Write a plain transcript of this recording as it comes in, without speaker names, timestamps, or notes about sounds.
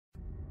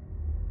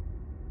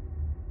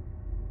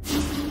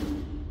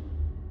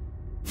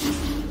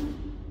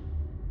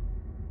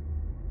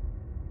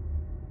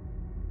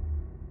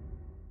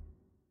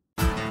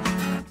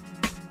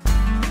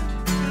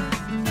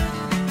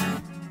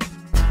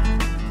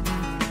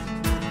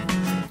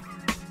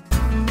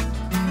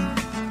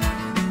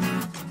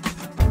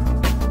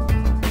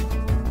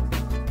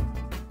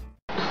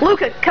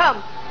Luca,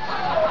 come.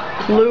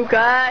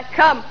 Luca,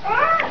 come.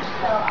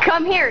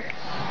 Come here.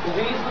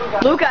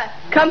 Luca,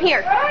 come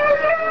here.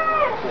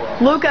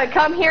 Luca,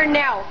 come here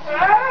now.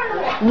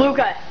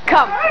 Luca,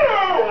 come.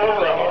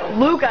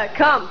 Luca,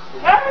 come.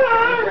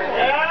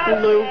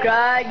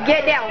 Luca,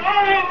 get down.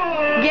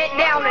 Get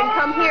down and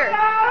come here.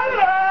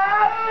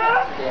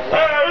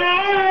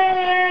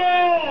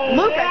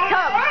 Luca,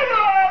 come.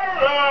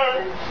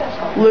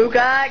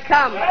 Luca,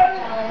 come.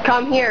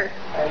 Come here.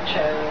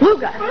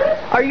 Luca,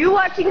 are you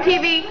watching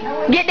TV?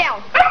 Get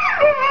down.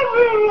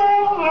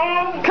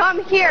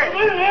 Come here.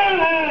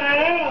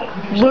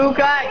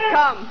 Luca,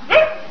 come.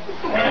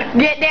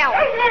 Get down.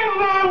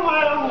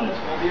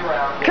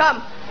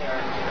 Come.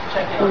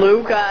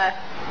 Luca.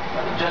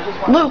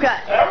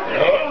 Luca.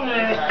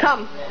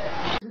 Come.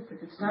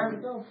 It's time to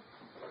go.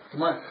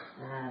 Come on.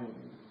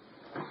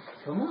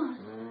 Come on.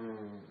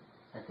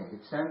 I think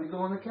it's time to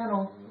go in the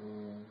kennel.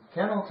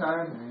 Kennel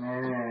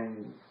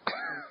time.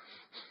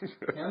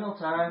 Kennel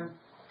time.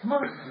 Come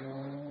on.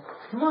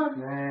 Come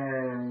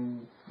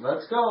on.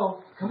 Let's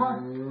go. Come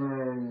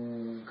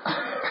on.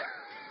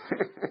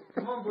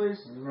 Come on, boys.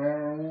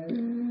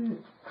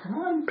 Come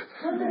on.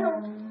 Time to go.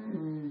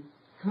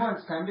 Come on,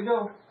 it's time to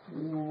go.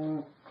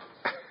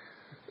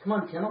 Come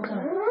on, kennel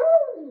time.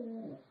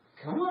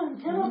 Come on,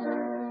 kennel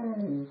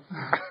time.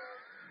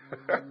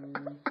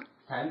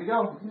 Time to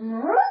go.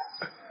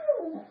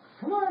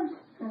 Come on.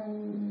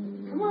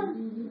 Come on.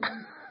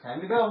 Time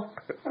to go.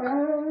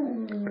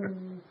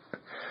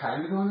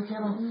 Time to go in the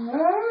kennel.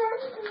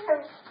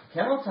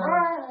 Kennel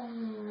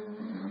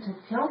time.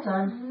 Kennel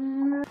time.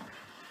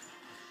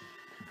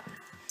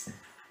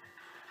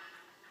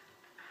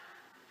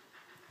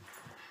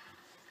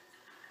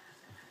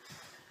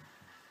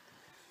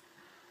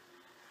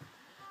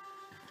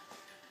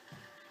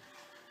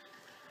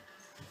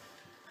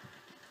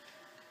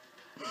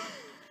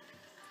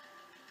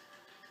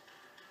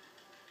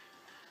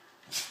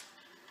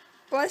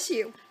 Bless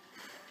you.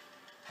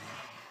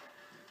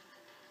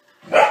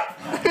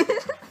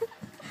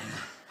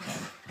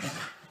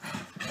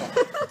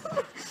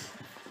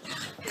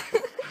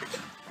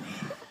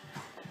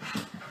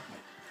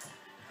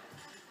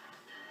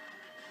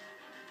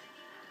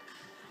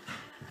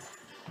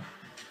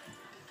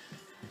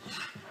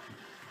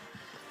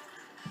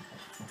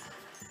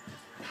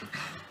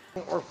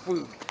 Or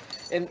food,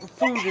 and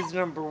food is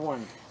number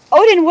one.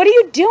 Odin, what are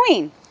you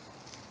doing?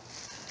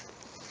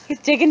 He's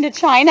digging to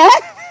China?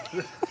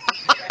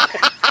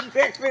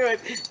 Exactly what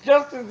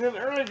Justin said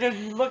earlier, because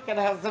you look at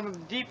how some of the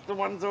deep the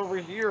ones over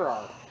here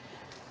are.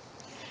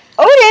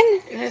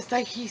 Odin! And it's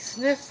like he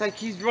sniffs like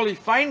he's really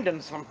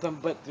finding something,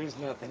 but there's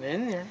nothing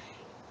in there.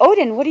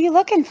 Odin, what are you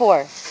looking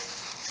for?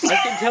 I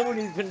can tell when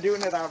he's been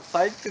doing it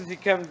outside, because he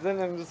comes in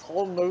and his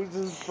whole nose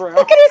is brown.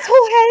 Look at his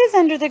whole head is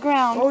under the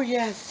ground. Oh,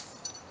 yes.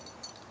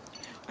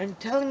 I'm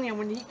telling you,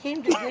 when he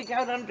came to dig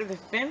out under the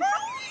fence,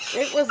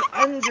 it was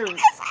under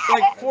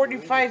like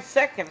 45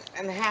 seconds,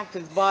 and half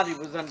his body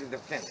was under the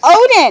fence.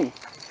 Odin!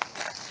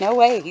 No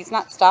way, he's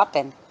not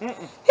stopping. Mm-mm.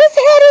 His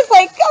head is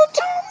like, oh,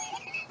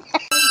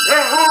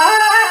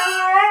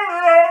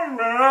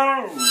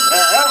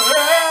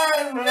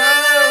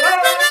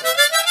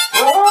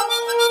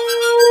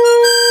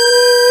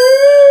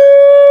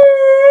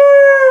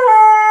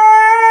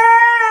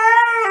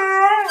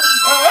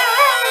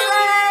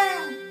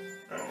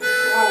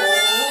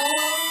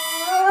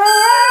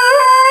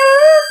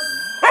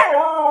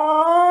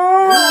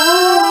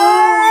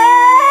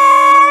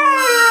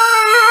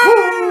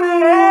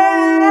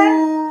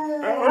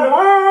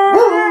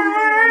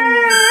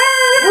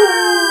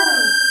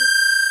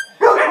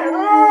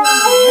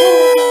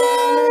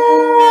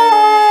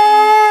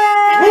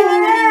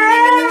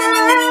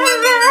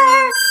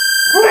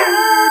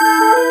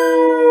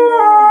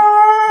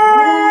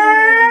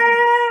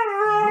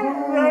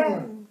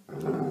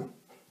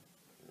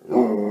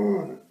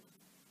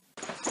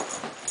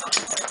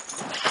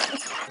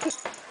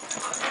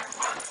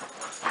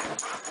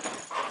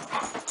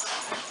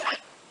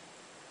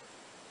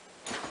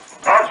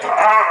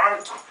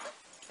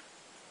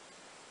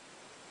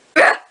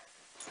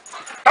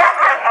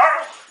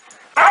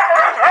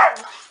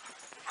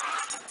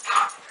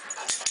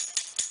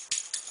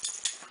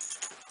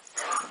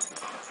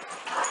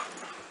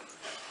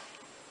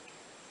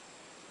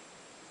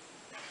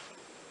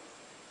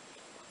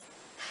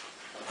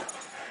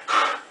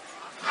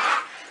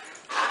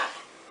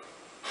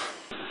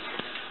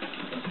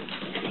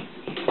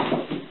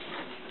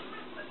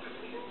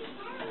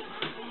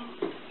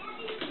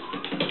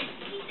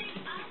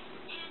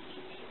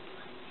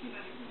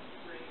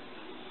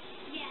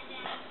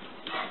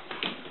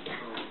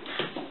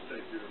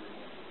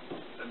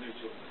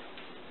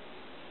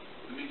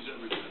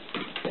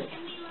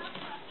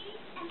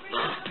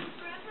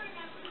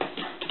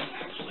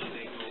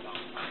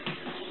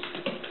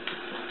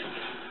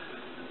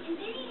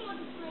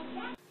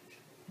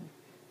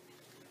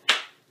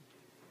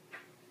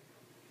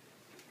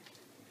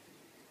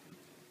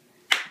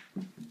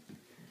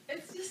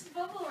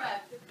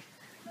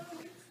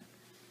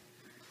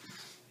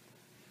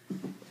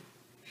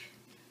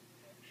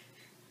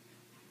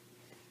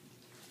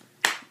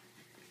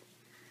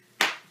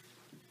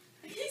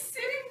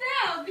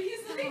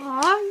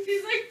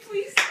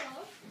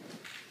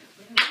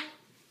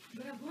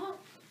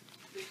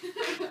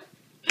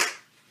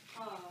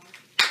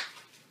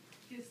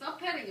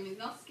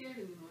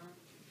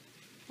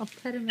 I'll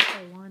pet him if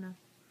I wanna.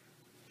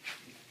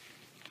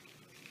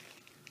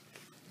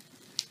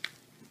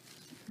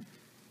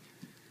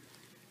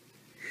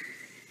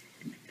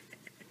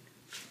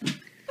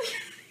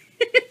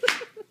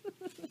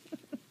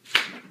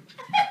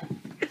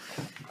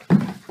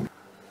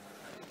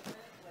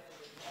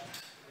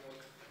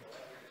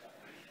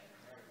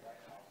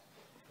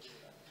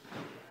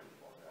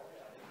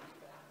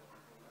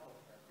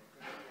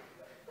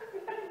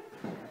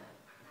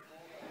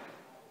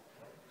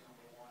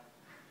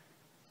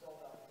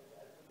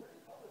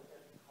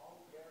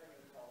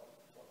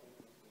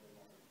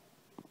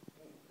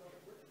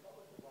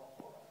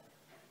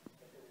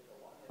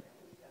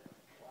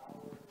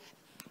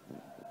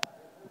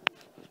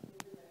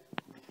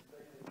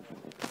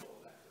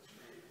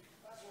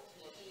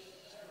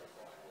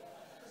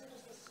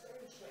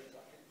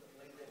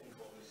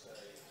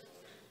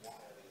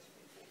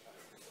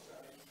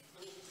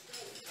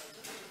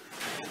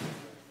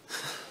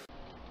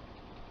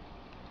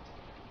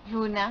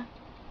 Luna.